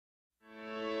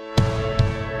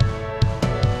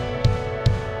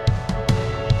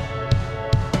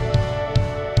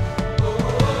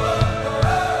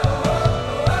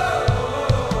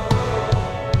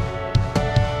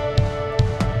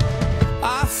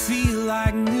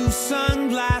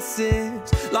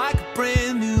senses, like a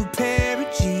brand new pair of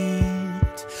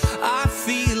jeans. I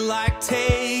feel like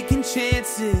taking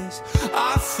chances.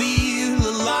 I feel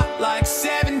a lot like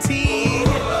 17.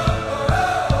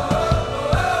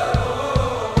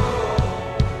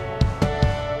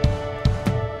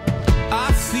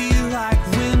 I feel like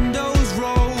windows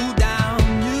roll down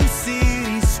new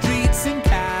city streets and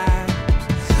cabs.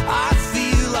 I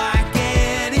feel like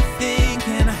anything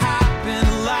can happen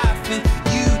in life, and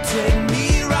you take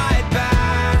me right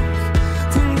back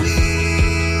when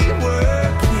we were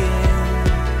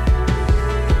kids.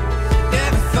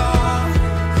 Never thought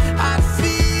I'd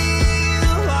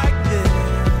feel like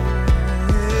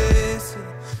this.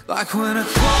 Like when I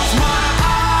close my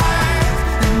eyes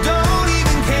and don't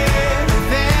even care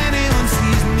if anyone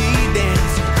sees me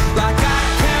dancing. Like I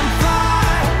can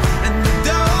fly and I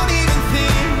don't even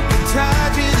think of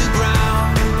touching the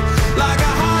ground. Like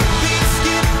a heartbeat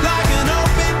skip, like an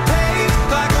open page,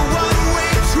 like a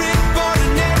one-way trip on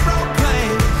an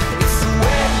aeroplane. It's the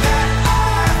way that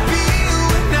I feel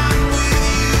when I'm with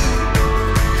you.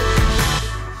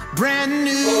 Brand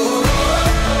new.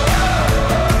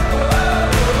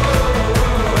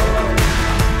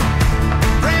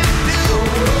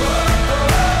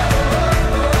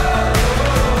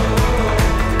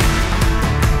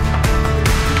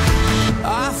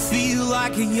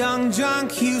 Like a young John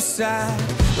Cusack,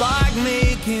 like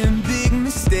making big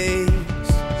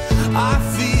mistakes. I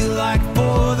feel like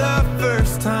for the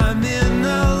first time in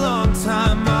a long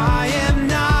time, I am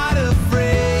not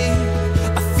afraid.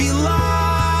 I feel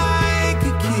like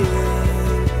a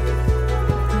kid.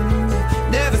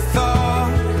 Never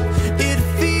thought it'd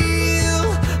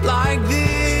feel like this.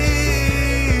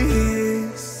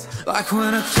 Like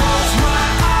when I close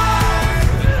my eyes.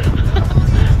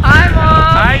 Hi,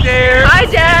 Mom. Hi there. Hi,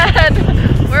 Dad.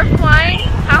 We're flying.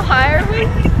 How high are we?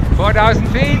 4,000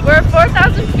 feet. We're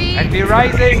 4,000 feet. And we're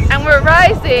rising. And we're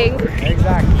rising.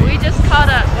 Exactly. We just caught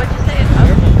a, what'd you say?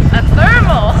 A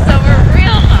thermal. So we're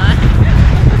real high.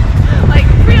 Like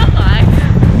real high.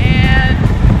 And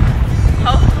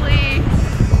hopefully,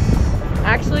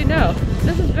 actually no.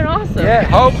 This has been awesome. Yeah,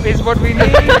 hope is what we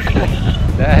need.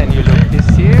 Then you look this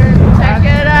here. Check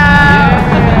it out.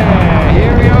 Yeah,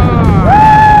 here we are.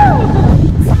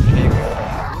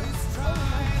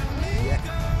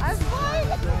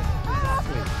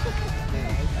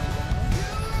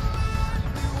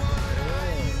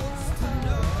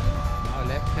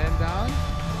 Hand down,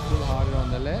 pull harder on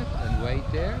the left and wait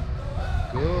there.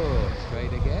 Good.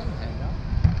 Straight again, hand up.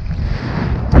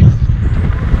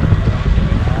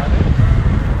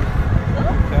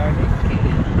 Turning.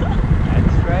 And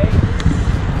straight.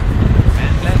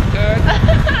 And left turn.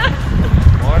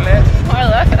 More left. More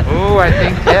left. Oh, I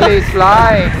think Kelly's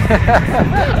flying.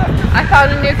 I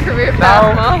found a new career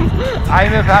path, Mom.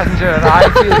 I'm a passenger and I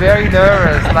feel very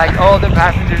nervous, like all the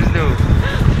passengers do.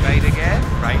 Straight again,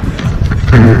 right.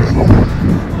 Turning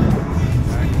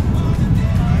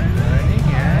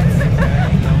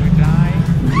over time.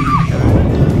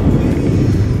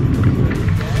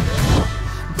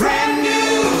 Brand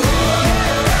new.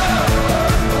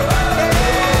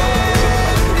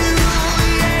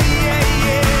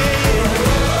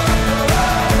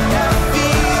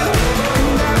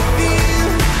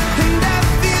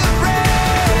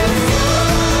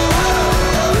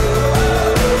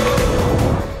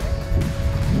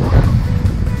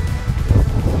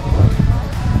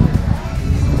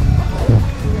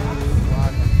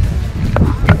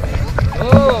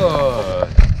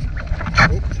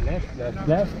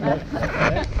 Left.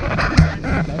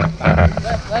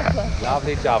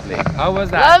 Lovely jubbly. How was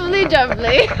that? Lovely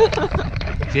jubbly.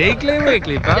 Jiggly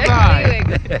wiggly. Bye bye.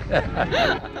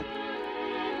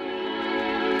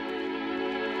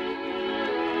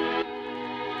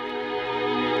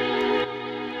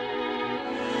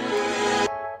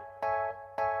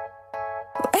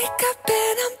 Wake up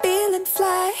and I'm feeling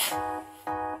fly.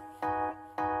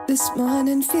 This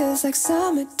morning feels like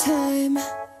summertime.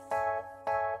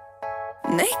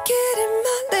 Naked in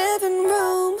my living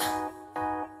room,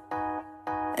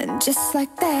 and just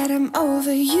like that I'm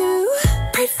over you.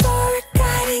 Prayed for a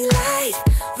guiding light,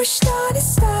 wished on a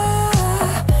star.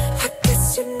 I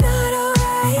guess you're not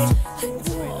alright.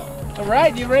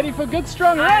 Alright, you ready for a good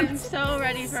strong run? I'm so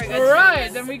ready for a good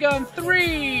Alright, then we go in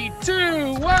 3,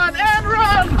 2, 1 and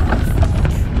run!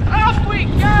 Off we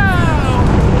go!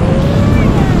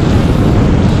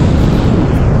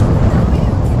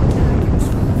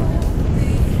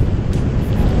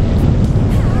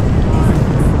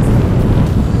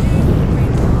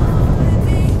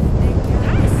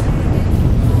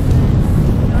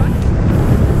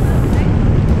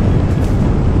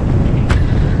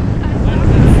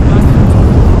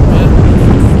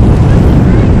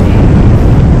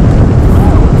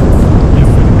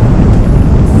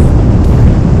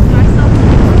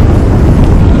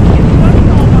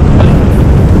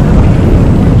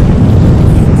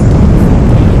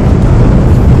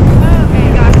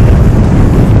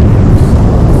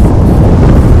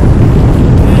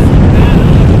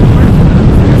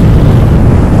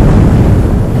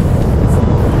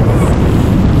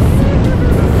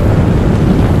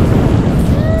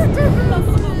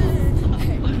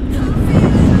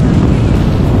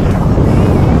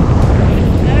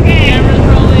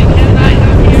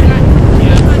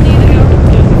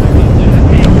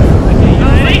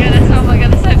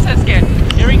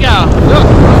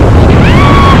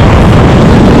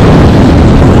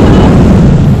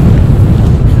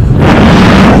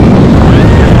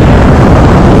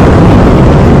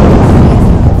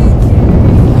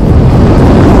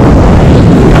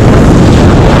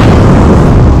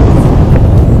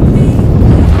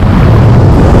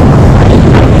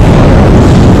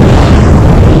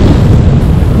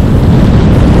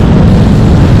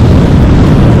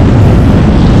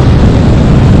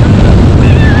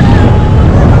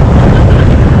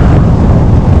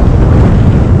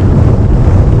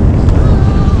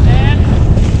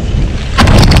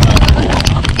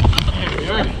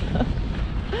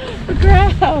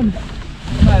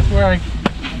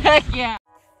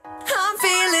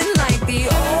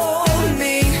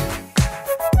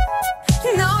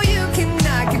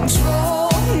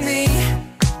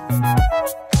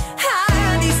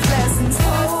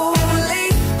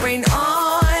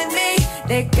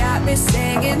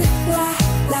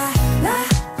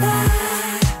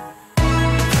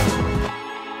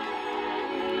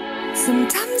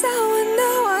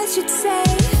 should say.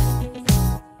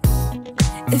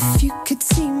 If you could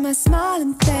see my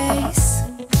smiling face.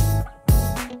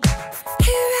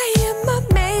 Here I am, I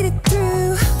made it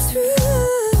through.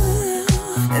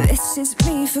 This is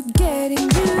me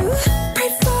forgetting you.